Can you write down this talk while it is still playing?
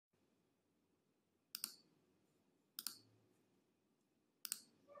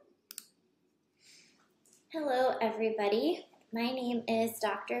Hello, everybody. My name is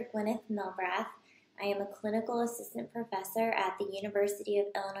Dr. Gwyneth Milbrath. I am a clinical assistant professor at the University of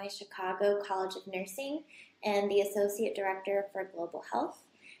Illinois Chicago College of Nursing and the associate director for global health.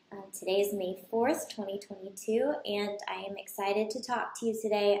 Today is May 4th, 2022, and I am excited to talk to you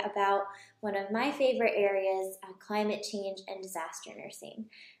today about one of my favorite areas, climate change and disaster nursing.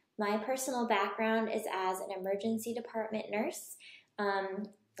 My personal background is as an emergency department nurse.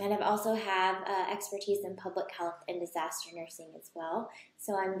 And I've also have expertise in public health and disaster nursing as well.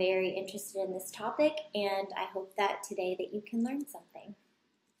 So I'm very interested in this topic, and I hope that today that you can learn something.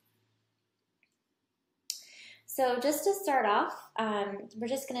 So just to start off, we're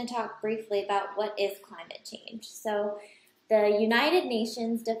just going to talk briefly about what is climate change. So the United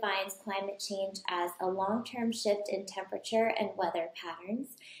Nations defines climate change as a long-term shift in temperature and weather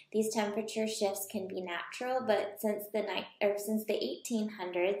patterns. These temperature shifts can be natural, but since the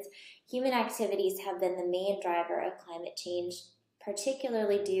 1800s, human activities have been the main driver of climate change,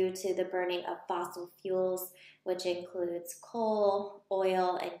 particularly due to the burning of fossil fuels, which includes coal,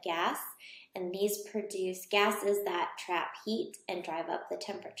 oil, and gas, and these produce gases that trap heat and drive up the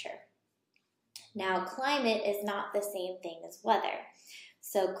temperature. Now, climate is not the same thing as weather.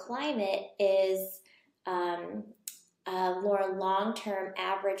 So climate is a more long-term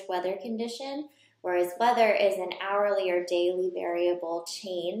average weather condition, whereas weather is an hourly or daily variable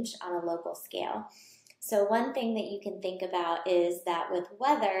change on a local scale. So one thing that you can think about is that with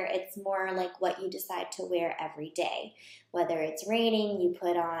weather, it's more like what you decide to wear every day. Whether it's raining, you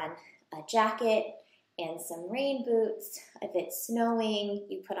put on a jacket and some rain boots. If it's snowing,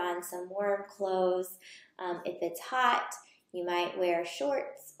 you put on some warm clothes. If it's hot, you might wear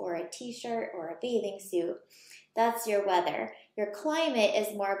shorts or a t-shirt or a bathing suit. That's your weather. Your climate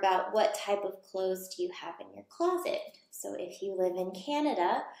is more about what type of clothes do you have in your closet. So if you live in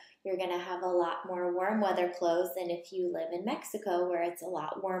Canada, you're going to have a lot more warm weather clothes than if you live in Mexico, where it's a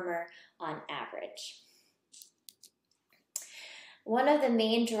lot warmer on average. One of the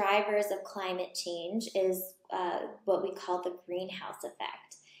main drivers of climate change is what we call the greenhouse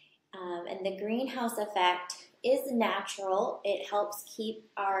effect. And the greenhouse effect is natural. It helps keep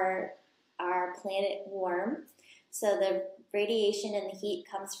our planet warm. So the radiation and the heat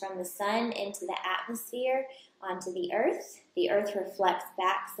comes from the sun into the atmosphere onto the earth. The earth reflects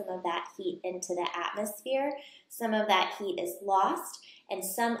back some of that heat into the atmosphere. Some of that heat is lost, and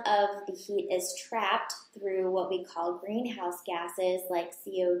some of the heat is trapped through what we call greenhouse gases like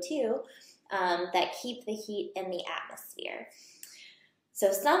CO2 that keep the heat in the atmosphere.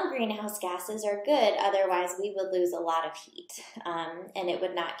 So some greenhouse gases are good, otherwise we would lose a lot of heat and it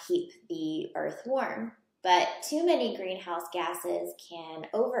would not keep the earth warm. But too many greenhouse gases can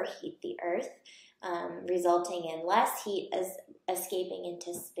overheat the earth, resulting in less heat escaping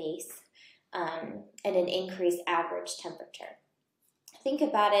into space and an increased average temperature. Think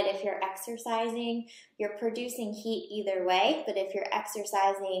about it, if you're exercising, you're producing heat either way, but if you're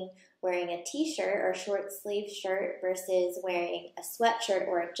exercising wearing a t-shirt or short sleeve shirt versus wearing a sweatshirt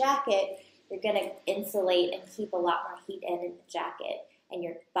or a jacket, you're going to insulate and keep a lot more heat in the jacket, and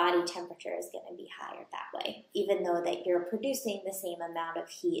your body temperature is going to be higher that way, even though that you're producing the same amount of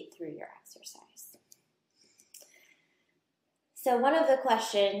heat through your exercise. So one of the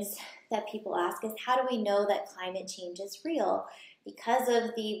questions that people ask is, how do we know that climate change is real? Because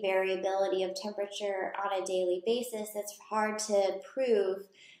of the variability of temperature on a daily basis, it's hard to prove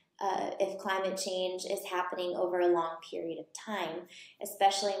if climate change is happening over a long period of time,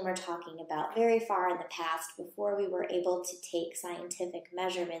 especially when we're talking about very far in the past before we were able to take scientific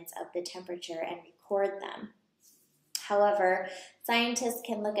measurements of the temperature and record them. However, scientists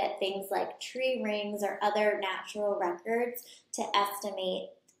can look at things like tree rings or other natural records to estimate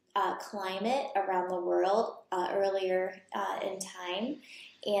climate around the world earlier in time,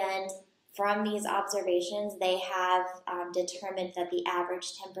 and from these observations, they have determined that the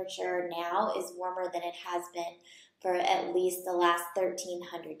average temperature now is warmer than it has been for at least the last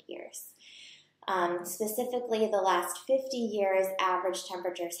 1,300 years. Specifically, the last 50 years, average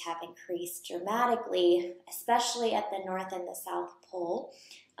temperatures have increased dramatically, especially at the North and the South Pole,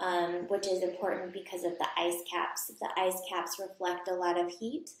 which is important because of the ice caps. The ice caps reflect a lot of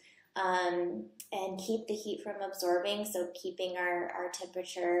heat and keep the heat from absorbing, so keeping our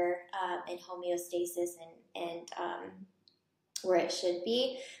temperature in homeostasis and where it should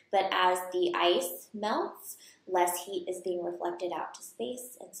be. But as the ice melts, less heat is being reflected out to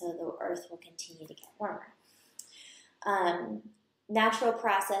space, and so the Earth will continue to get warmer. Natural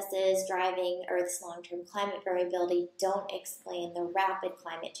processes driving Earth's long-term climate variability don't explain the rapid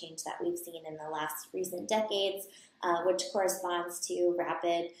climate change that we've seen in the last recent decades, which corresponds to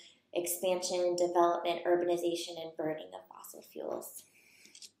rapid expansion, development, urbanization, and burning of fossil fuels.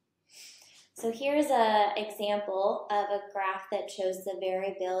 So here's an example of a graph that shows the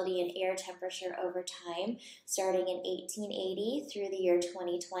variability in air temperature over time, starting in 1880 through the year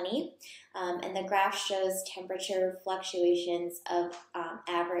 2020. And the graph shows temperature fluctuations of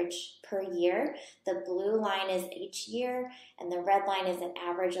average per year. The blue line is each year, and the red line is an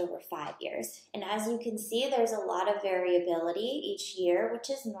average over 5 years. And as you can see, there's a lot of variability each year, which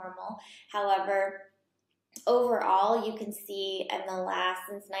is normal. However, overall, you can see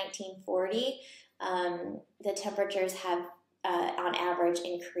since 1940, the temperatures have, on average,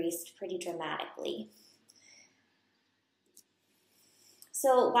 increased pretty dramatically.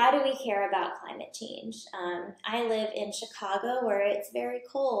 So why do we care about climate change? I live in Chicago, where it's very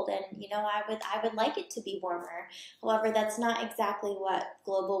cold, and I would like it to be warmer. However, that's not exactly what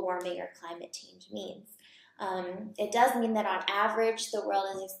global warming or climate change means. It does mean that on average the world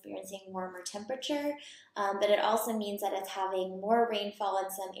is experiencing warmer temperature, but it also means that it's having more rainfall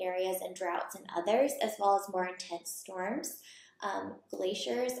in some areas and droughts in others, as well as more intense storms.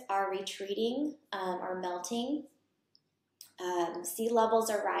 Glaciers are retreating or melting. Sea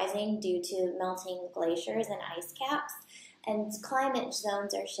levels are rising due to melting glaciers and ice caps. And climate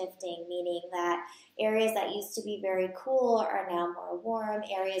zones are shifting, meaning that areas that used to be very cool are now more warm.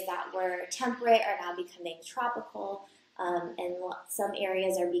 Areas that were temperate are now becoming tropical. And some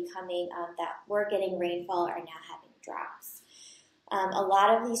areas are becoming that were getting rainfall are now having droughts. A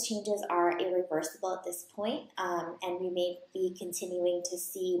lot of these changes are irreversible at this point, and we may be continuing to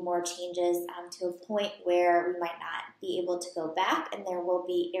see more changes to a point where we might not be able to go back, and there will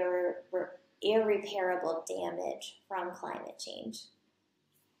be irreparable damage from climate change.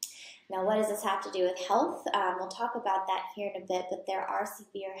 Now, what does this have to do with health? We'll talk about that here in a bit, but there are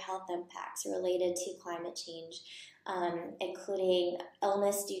severe health impacts related to climate change, including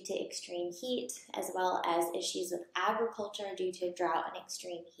illness due to extreme heat, as well as issues with agriculture due to drought and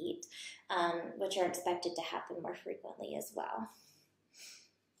extreme heat, which are expected to happen more frequently as well.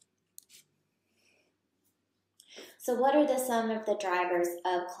 So what are some of the drivers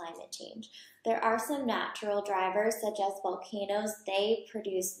of climate change? There are some natural drivers, such as volcanoes. They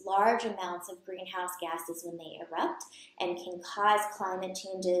produce large amounts of greenhouse gases when they erupt and can cause climate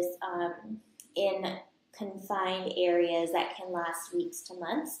changes in confined areas that can last weeks to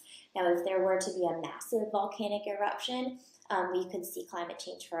months. Now, if there were to be a massive volcanic eruption, we could see climate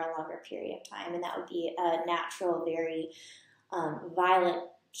change for a longer period of time, and that would be a natural, very violent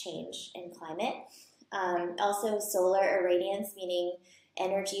change in climate. Also, solar irradiance, meaning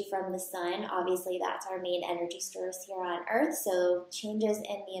energy from the sun. Obviously, that's our main energy source here on Earth, so changes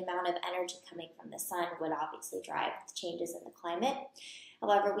in the amount of energy coming from the sun would obviously drive changes in the climate.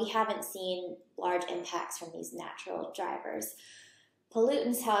 However, we haven't seen large impacts from these natural drivers.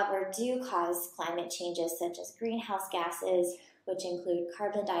 Pollutants, however, do cause climate changes, such as greenhouse gases, which include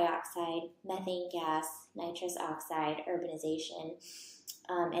carbon dioxide, methane gas, nitrous oxide, urbanization,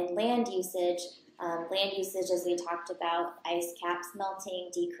 and land usage. Land usage, as we talked about, ice caps melting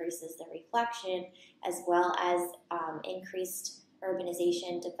decreases the reflection, as well as increased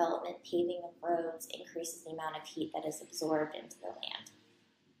urbanization, development, paving of roads increases the amount of heat that is absorbed into the land.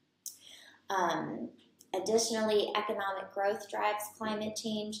 Additionally, economic growth drives climate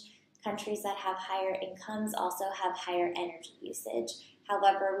change. Countries that have higher incomes also have higher energy usage.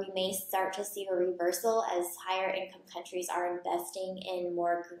 However, we may start to see a reversal as higher income countries are investing in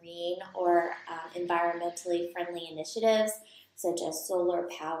more green or environmentally friendly initiatives, such as solar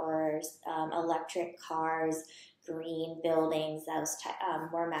powers, electric cars, green buildings,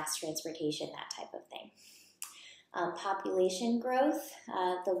 more mass transportation, that type of thing. Population growth.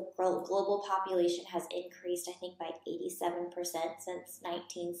 The global population has increased, I think, by 87% since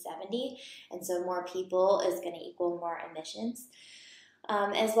 1970, and so more people is going to equal more emissions.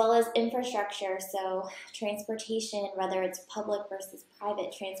 As well as infrastructure, so transportation, whether it's public versus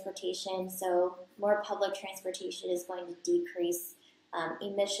private transportation, so more public transportation is going to decrease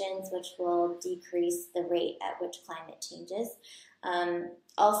emissions, which will decrease the rate at which climate changes.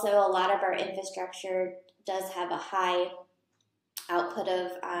 Also, a lot of our infrastructure does have a high output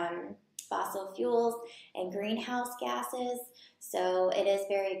of fossil fuels and greenhouse gases, so it is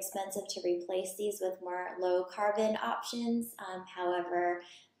very expensive to replace these with more low carbon options. However,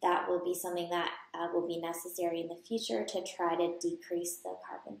 that will be something that will be necessary in the future to try to decrease the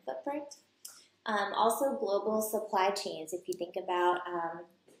carbon footprint. Also, global supply chains. If you think about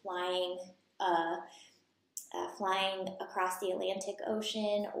flying across the Atlantic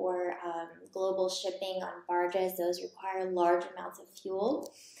Ocean or global shipping on barges, those require large amounts of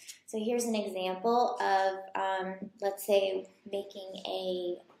fuel. So here's an example of, let's say, making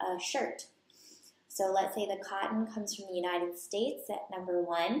a shirt. So let's say the cotton comes from the United States at number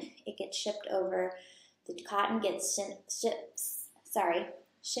one. It gets shipped over. The cotton gets shipped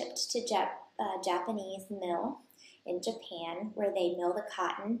to Japanese mill in Japan, where they mill the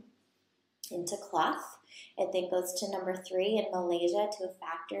cotton into cloth. It then goes to number three in Malaysia to a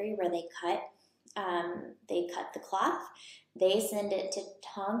factory where they cut the cloth. They send it to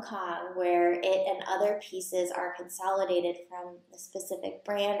Hong Kong, where it and other pieces are consolidated from a specific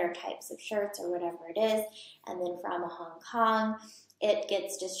brand or types of shirts or whatever it is. And then from Hong Kong, it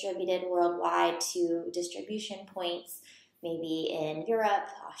gets distributed worldwide to distribution points, maybe in Europe,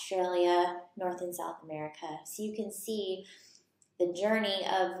 Australia, North and South America. So you can see the journey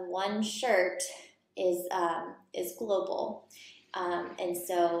of one shirt is global. And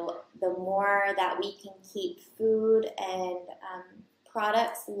so the more that we can keep food and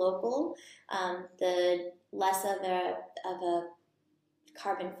products local, the less of a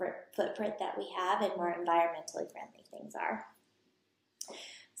carbon footprint that we have and more environmentally friendly things are.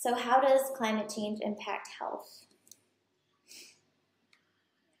 So how does climate change impact health?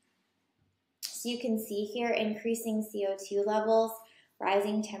 So you can see here increasing CO2 levels,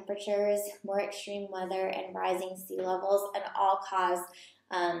 rising temperatures, more extreme weather, and rising sea levels, and all cause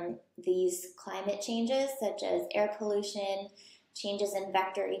these climate changes, such as air pollution, changes in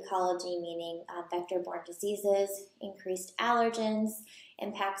vector ecology, meaning vector-borne diseases, increased allergens,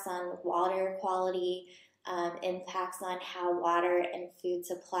 impacts on water quality, impacts on how water and food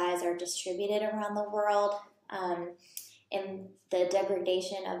supplies are distributed around the world, and the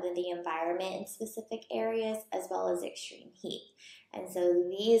degradation of the environment in specific areas, as well as extreme heat. And so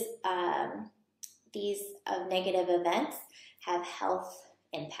these negative events have health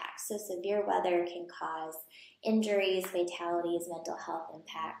impacts. So severe weather can cause injuries, fatalities, mental health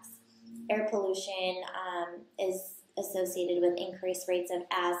impacts. Air pollution is associated with increased rates of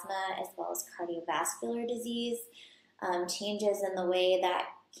asthma as well as cardiovascular disease. Changes in the way that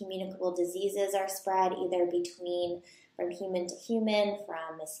communicable diseases are spread, either from human to human,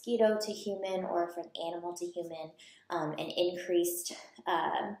 from mosquito to human, or from animal to human, and increased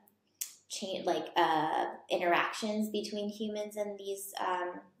interactions between humans and these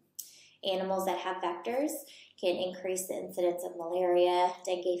animals that have vectors can increase the incidence of malaria,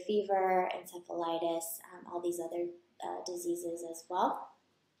 dengue fever, encephalitis, all these other diseases as well.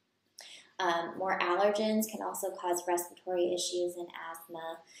 More allergens can also cause respiratory issues and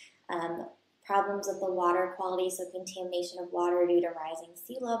asthma. Problems with the water quality, so contamination of water due to rising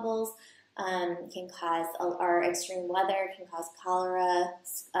sea levels, can cause, or extreme weather can cause cholera,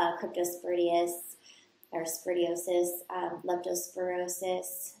 cryptosporidias, or spordiosis,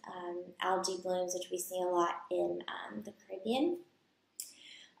 leptospirosis, algae blooms, which we see a lot in the Caribbean.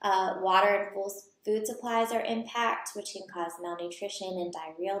 Water and food supplies are impacted, which can cause malnutrition and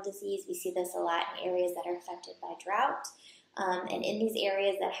diarrheal disease. We see this a lot in areas that are affected by drought. And in these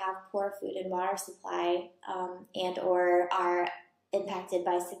areas that have poor food and water supply and or are impacted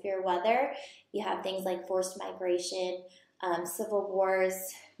by severe weather, you have things like forced migration, civil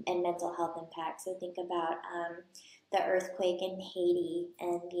wars, and mental health impacts. So think about the earthquake in Haiti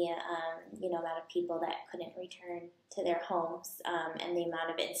and the amount of people that couldn't return to their homes and the amount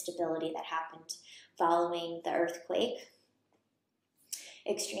of instability that happened following the earthquake.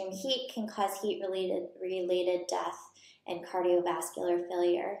 Extreme heat can cause heat-related death and cardiovascular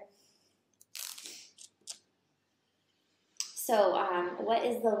failure. So what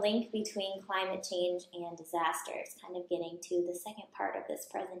is the link between climate change and disasters? Kind of getting to the second part of this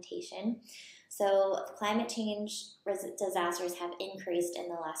presentation. So climate change disasters have increased in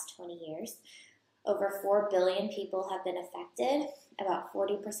the last 20 years. Over 4 billion people have been affected, about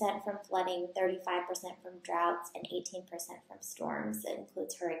 40% from flooding, 35% from droughts, and 18% from storms. It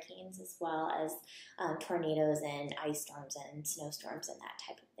includes hurricanes as well as tornadoes and ice storms and snowstorms and that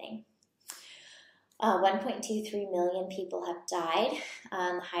type of thing. 1.23 million people have died.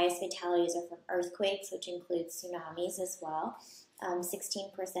 The highest fatalities are from earthquakes, which includes tsunamis as well.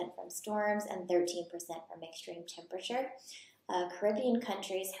 16% from storms and 13% from extreme temperature. Caribbean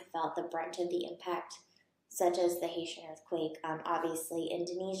countries have felt the brunt of the impact, such as the Haitian earthquake. Obviously,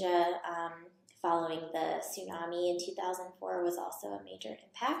 Indonesia, following the tsunami in 2004, was also a major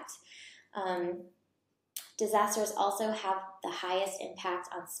impact. Disasters also have the highest impact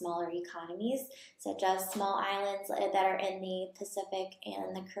on smaller economies, such as small islands that are in the Pacific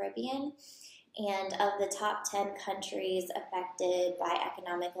and the Caribbean. And of the top 10 countries affected by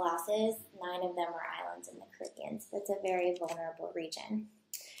economic losses, 9 of them are islands in the Caribbean. So it's a very vulnerable region.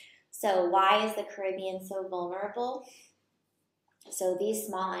 So why is the Caribbean so vulnerable? So these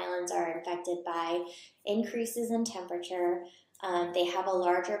small islands are affected by increases in temperature. They have a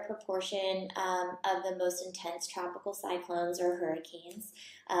larger proportion of the most intense tropical cyclones or hurricanes.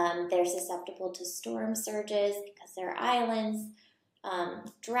 They're susceptible to storm surges because they're islands,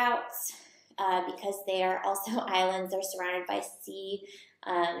 droughts, because they are also islands. They're surrounded by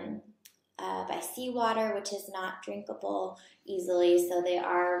seawater, which is not drinkable easily. So they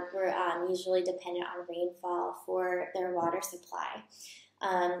are usually dependent on rainfall for their water supply.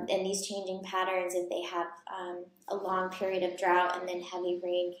 And these changing patterns, if they have a long period of drought and then heavy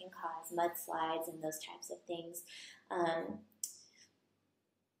rain, can cause mudslides and those types of things.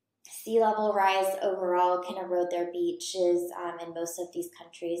 Sea level rise overall can erode their beaches, and most of these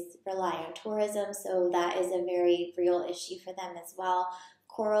countries rely on tourism, so that is a very real issue for them as well.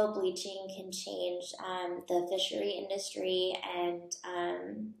 Coral bleaching can change the fishery industry and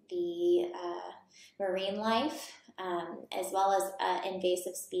the marine life, as well as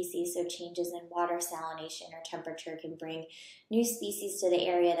invasive species. So changes in water salination or temperature can bring new species to the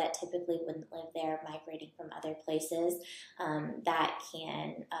area that typically wouldn't live there, migrating from other places that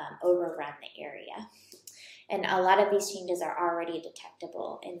can overrun the area. And a lot of these changes are already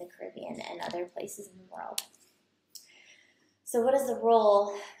detectable in the Caribbean and other places in the world. So what is the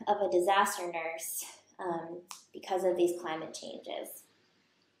role of a disaster nurse because of these climate changes?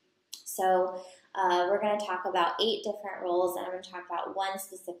 So we're going to talk about 8 different roles, and I'm going to talk about one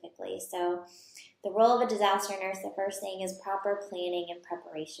specifically. So the role of a disaster nurse, the first thing is proper planning and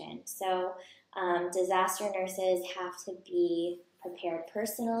preparation. So disaster nurses have to be prepared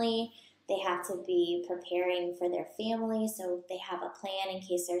personally. They have to be preparing for their family, so they have a plan in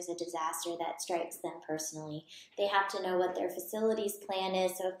case there's a disaster that strikes them personally. They have to know what their facilities plan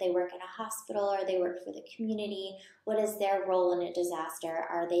is, so if they work in a hospital or they work for the community, what is their role in a disaster?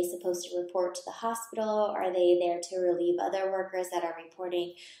 Are they supposed to report to the hospital? Are they there to relieve other workers that are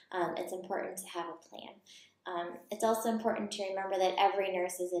reporting? It's important to have a plan. It's also important to remember that every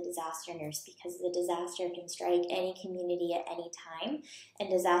nurse is a disaster nurse because the disaster can strike any community at any time, and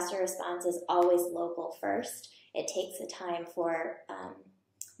disaster response is always local first. It takes a time for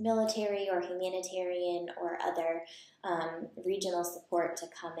military or humanitarian or other regional support to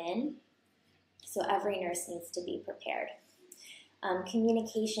come in, so every nurse needs to be prepared.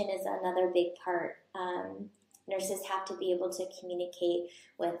 Communication is another big part. Nurses have to be able to communicate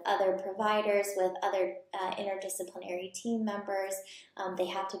with other providers, with other interdisciplinary team members. They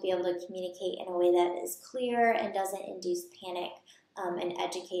have to be able to communicate in a way that is clear and doesn't induce panic and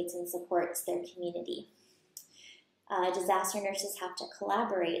educates and supports their community. Disaster nurses have to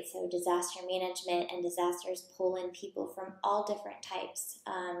collaborate, so disaster management and disasters pull in people from all different types.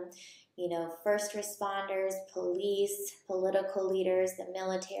 First responders, police, political leaders, the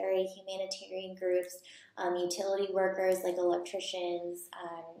military, humanitarian groups, utility workers like electricians,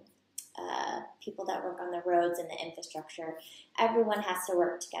 people that work on the roads and the infrastructure. Everyone has to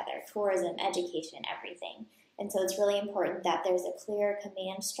work together, tourism, education, everything. And so it's really important that there's a clear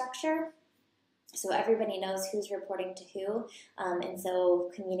command structure so everybody knows who's reporting to who, and so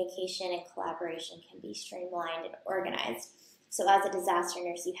communication and collaboration can be streamlined and organized. So as a disaster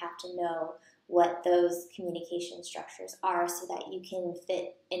nurse, you have to know what those communication structures are so that you can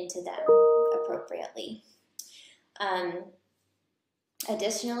fit into them appropriately.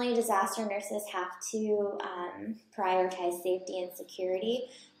 Additionally, disaster nurses have to prioritize safety and security.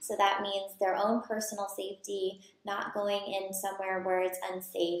 So that means their own personal safety, not going in somewhere where it's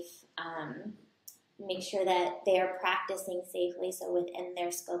unsafe. Make sure that they are practicing safely, so within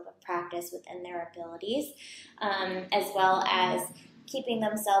their scope of practice, within their abilities, as well as keeping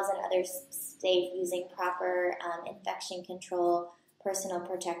themselves and others safe using proper infection control, personal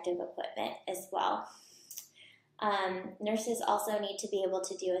protective equipment as well. Nurses also need to be able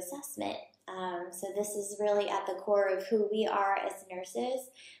to do assessment. So this is really at the core of who we are as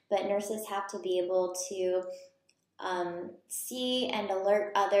nurses, but nurses have to be able to see and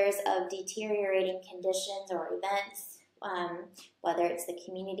alert others of deteriorating conditions or events, whether it's the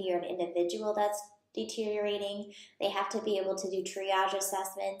community or an individual that's deteriorating. They have to be able to do triage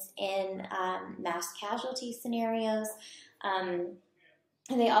assessments in mass casualty scenarios. And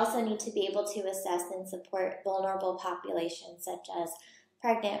they also need to be able to assess and support vulnerable populations such as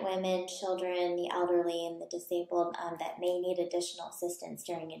pregnant women, children, the elderly, and the disabled that may need additional assistance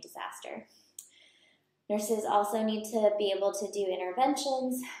during a disaster. Nurses also need to be able to do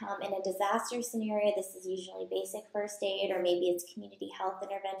interventions. In a disaster scenario, this is usually basic first aid, or maybe it's community health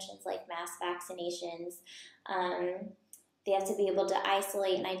interventions like mass vaccinations. They have to be able to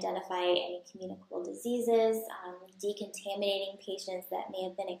isolate and identify any communicable diseases, decontaminating patients that may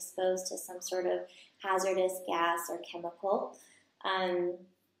have been exposed to some sort of hazardous gas or chemical. And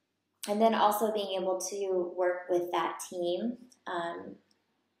then also being able to work with that team,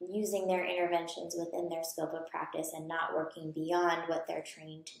 using their interventions within their scope of practice and not working beyond what they're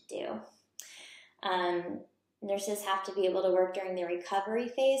trained to do. Nurses have to be able to work during the recovery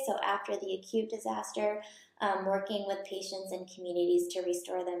phase, so after the acute disaster, working with patients and communities to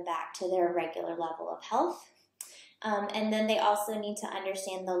restore them back to their regular level of health. And then they also need to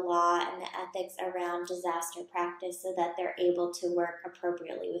understand the law and the ethics around disaster practice so that they're able to work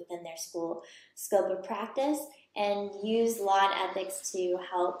appropriately within their school scope of practice and use law and ethics to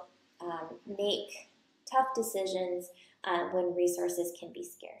help make tough decisions when resources can be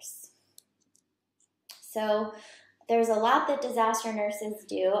scarce. So there's a lot that disaster nurses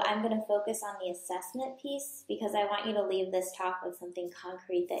do. I'm going to focus on the assessment piece because I want you to leave this talk with something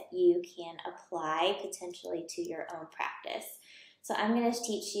concrete that you can apply potentially to your own practice. So I'm going to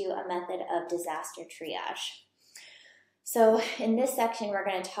teach you a method of disaster triage. So in this section, we're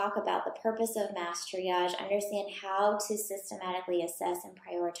going to talk about the purpose of mass triage, understand how to systematically assess and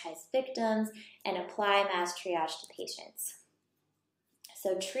prioritize victims, and apply mass triage to patients.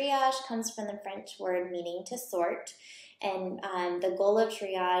 So triage comes from the French word meaning to sort, and the goal of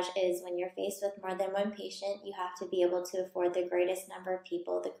triage is when you're faced with more than one patient, you have to be able to afford the greatest number of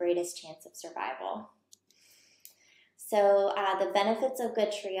people the greatest chance of survival. So the benefits of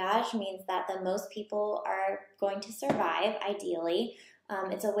good triage means that the most people are going to survive, ideally.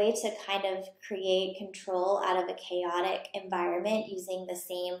 It's a way to kind of create control out of a chaotic environment using the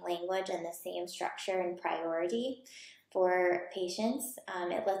same language and the same structure and priority for patients.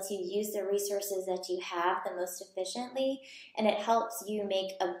 It lets you use the resources that you have the most efficiently, and it helps you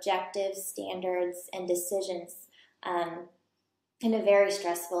make objective standards and decisions in a very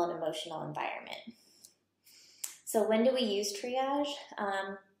stressful and emotional environment. So when do we use triage?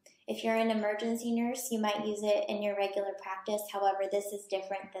 If you're an emergency nurse, you might use it in your regular practice. However, this is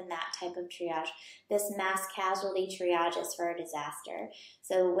different than that type of triage. This mass casualty triage is for a disaster.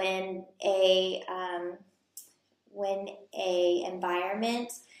 So when a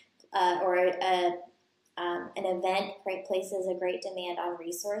environment or an event places a great demand on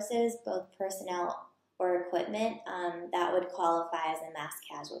resources, both personnel or equipment, that would qualify as a mass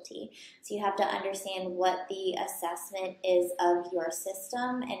casualty. So you have to understand what the assessment is of your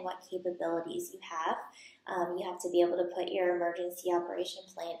system and what capabilities you have. You have to be able to put your emergency operation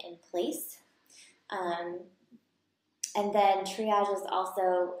plan in place. And then triage is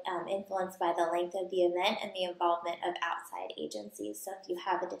also influenced by the length of the event and the involvement of outside agencies. So if you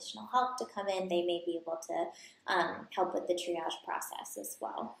have additional help to come in, they may be able to help with the triage process as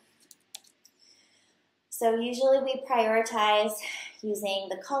well. So usually we prioritize using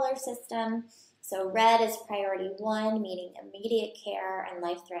the color system. So red is priority 1, meaning immediate care and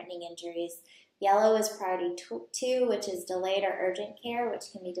life-threatening injuries. Yellow is priority 2, which is delayed or urgent care,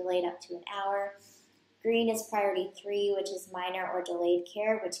 which can be delayed up to an hour. Green is priority 3, which is minor or delayed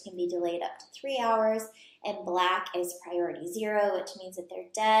care, which can be delayed up to 3 hours. And black is priority 0, which means that they're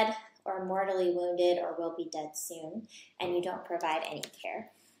dead or mortally wounded or will be dead soon, and you don't provide any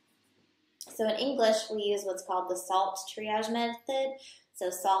care. So in English, we use what's called the SALT triage method.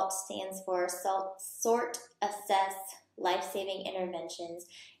 So SALT stands for sort, assess, life-saving interventions,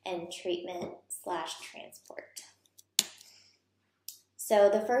 and treatment/transport. So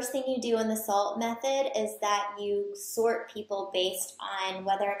the first thing you do in the SALT method is that you sort people based on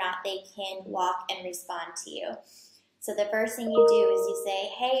whether or not they can walk and respond to you. So the first thing you do is you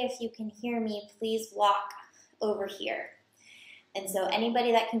say, hey, if you can hear me, please walk over here. And so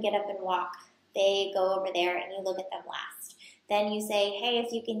anybody that can get up and walk, they go over there and you look at them last. Then you say, hey,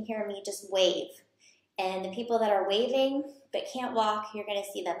 if you can hear me, just wave. And the people that are waving but can't walk, you're going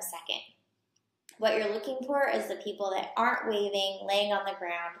to see them second. What you're looking for is the people that aren't waving, laying on the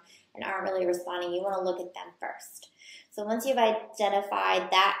ground, and aren't really responding. You want to look at them first. So once you've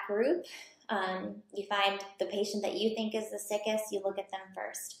identified that group, you find the patient that you think is the sickest, you look at them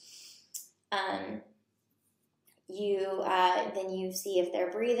first. Then you see if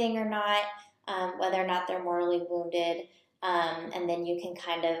they're breathing or not, whether or not they're mortally wounded, and then you can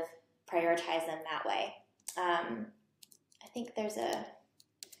kind of prioritize them that way. I think there's no,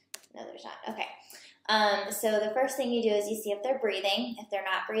 there's not. Okay. So the first thing you do is you see if they're breathing. If they're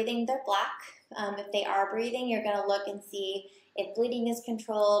not breathing, they're black. If they are breathing, you're going to look and see if bleeding is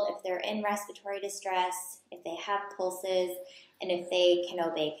controlled, if they're in respiratory distress, if they have pulses, and if they can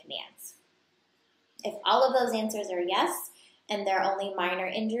obey commands. If all of those answers are yes, and they're only minor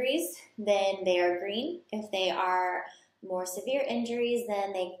injuries, then they are green. If they are more severe injuries,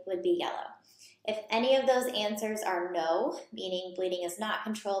 then they would be yellow. If any of those answers are no, meaning bleeding is not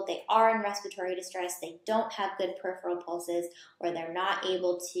controlled, they are in respiratory distress, they don't have good peripheral pulses, or they're not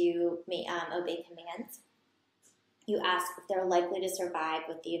able to obey commands, you ask if they're likely to survive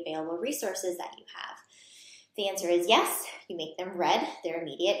with the available resources that you have. If the answer is yes, you make them red, they're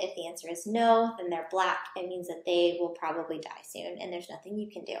immediate. If the answer is no, then they're black. It means that they will probably die soon, and there's nothing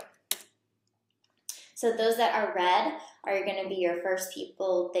you can do. So those that are red are going to be your first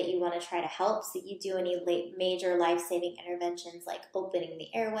people that you want to try to help. So you do any major life-saving interventions like opening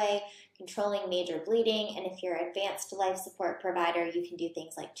the airway, controlling major bleeding, and if you're an advanced life support provider, you can do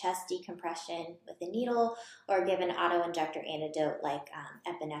things like chest decompression with a needle or give an auto-injector antidote like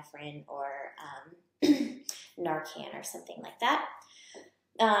epinephrine or Narcan or something like that.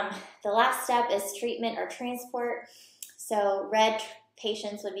 The last step is treatment or transport. So red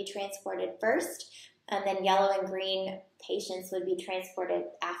patients would be transported first, and then yellow and green patients would be transported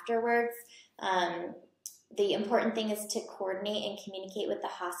afterwards. The important thing is to coordinate and communicate with the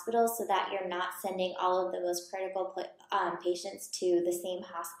hospital so that you're not sending all of the most critical patients to the same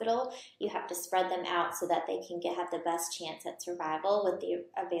hospital. You have to spread them out so that they can have the best chance at survival with the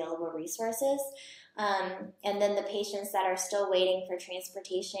available resources. And then the patients that are still waiting for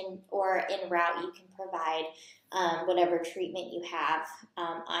transportation or en route, you can provide whatever treatment you have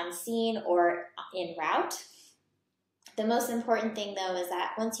on scene or en route. The most important thing, though, is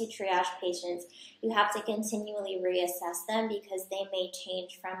that once you triage patients, you have to continually reassess them because they may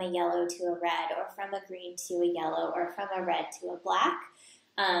change from a yellow to a red or from a green to a yellow or from a red to a black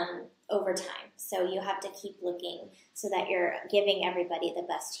over time. So you have to keep looking so that you're giving everybody the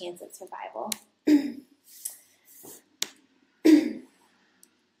best chance at survival.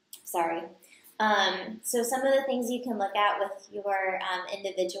 Sorry. So some of the things you can look at with your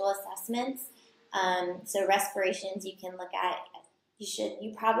individual assessments. So respirations you can look at.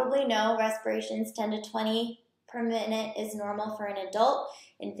 You probably know respirations 10 to 20 per minute is normal for an adult.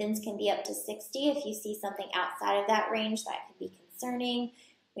 Infants can be up to 60. If you see something outside of that range, that could be concerning.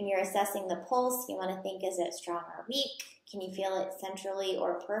 When you're assessing the pulse, you want to think, is it strong or weak? Can you feel it centrally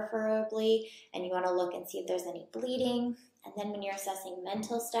or peripherally? And you want to look and see if there's any bleeding. And then when you're assessing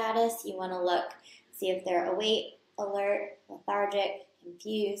mental status, you want to look, see if they're awake, alert, lethargic,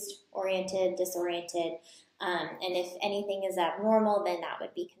 confused, oriented, disoriented. And if anything is abnormal, then that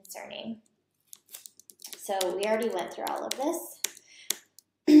would be concerning. So we already went through all of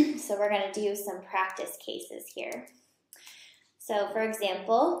this. So we're going to do some practice cases here. So for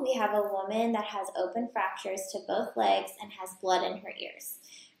example, we have a woman that has open fractures to both legs and has blood in her ears.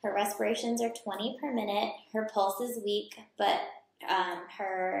 Her respirations are 20 per minute. Her pulse is weak, but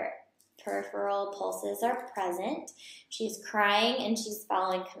her peripheral pulses are present. She's crying and she's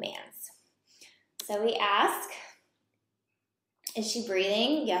following commands. So we ask, is she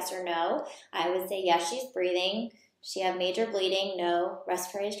breathing? Yes or no? I would say yes, she's breathing. Does she have major bleeding? No.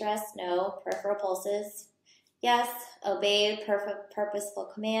 Respiratory distress? No. Peripheral pulses? Yes. Obey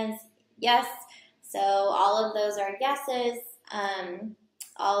purposeful commands? Yes. So all of those are yeses.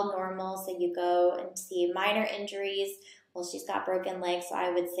 All normal. So you go and see minor injuries. Well, she's got broken legs, so I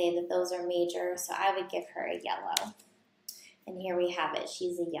would say that those are major. So I would give her a yellow. And here we have it.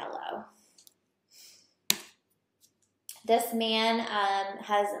 She's a yellow. This man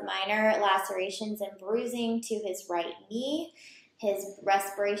has minor lacerations and bruising to his right knee. His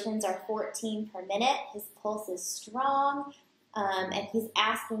respirations are 14 per minute. His pulse is strong, and he's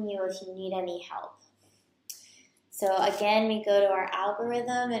asking you if you need any help. So again, we go to our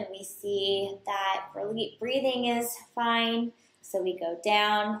algorithm and we see that breathing is fine. So we go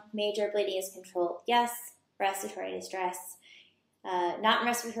down. Major bleeding is controlled. Yes. Respiratory distress. Not in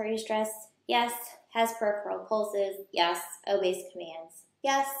respiratory distress. Yes. Has peripheral pulses. Yes. Obeys commands.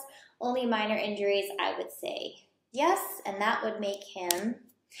 Yes. Only minor injuries, I would say yes. And that would make him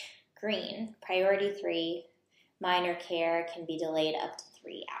green. Priority 3. Minor care can be delayed up to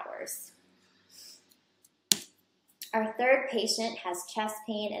 3 hours. Our third patient has chest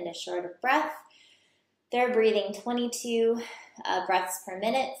pain and is short of breath. They're breathing 22 breaths per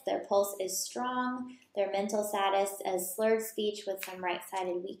minute. Their pulse is strong. Their mental status is slurred speech with some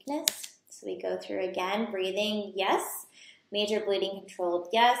right-sided weakness. So we go through again. Breathing, yes. Major bleeding controlled,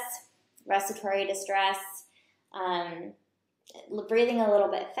 yes. Respiratory distress. Breathing a little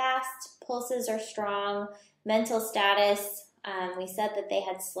bit fast. Pulses are strong. Mental status. We said that they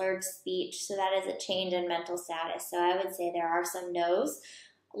had slurred speech, so that is a change in mental status. So I would say there are some no's.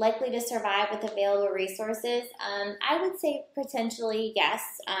 Likely to survive with available resources? I would say potentially yes.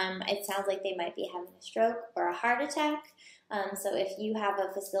 It sounds like they might be having a stroke or a heart attack. So if you have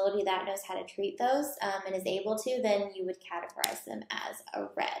a facility that knows how to treat those and is able to, then you would categorize them as a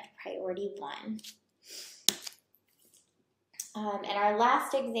red, priority 1. And our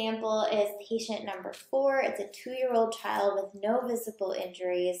last example is patient number 4. It's a 2-year-old child with no visible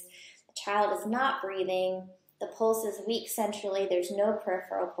injuries. The child is not breathing. The pulse is weak centrally. There's no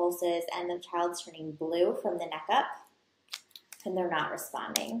peripheral pulses, and the child's turning blue from the neck up, and they're not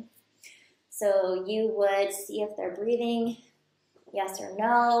responding. So you would see if they're breathing, yes or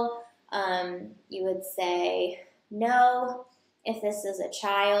no. You would say no. If this is a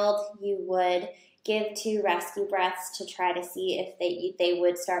child, you would give 2 rescue breaths to try to see if they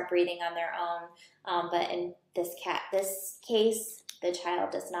would start breathing on their own. But in this case, the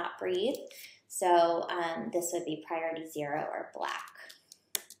child does not breathe. So this would be priority 0 or black.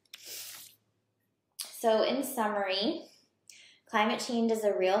 So in summary, climate change is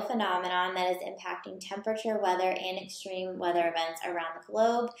a real phenomenon that is impacting temperature, weather, and extreme weather events around the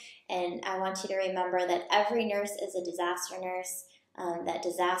globe. And I want you to remember that every nurse is a disaster nurse, that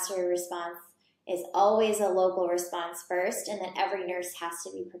disaster response is always a local response first, and that every nurse has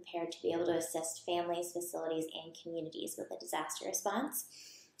to be prepared to be able to assist families, facilities, and communities with a disaster response.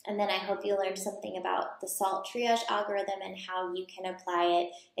 And then I hope you learned something about the SALT triage algorithm and how you can apply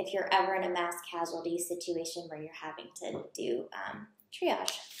it if you're ever in a mass casualty situation where you're having to do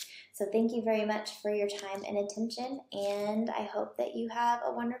triage. So thank you very much for your time and attention, and I hope that you have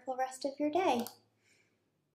a wonderful rest of your day.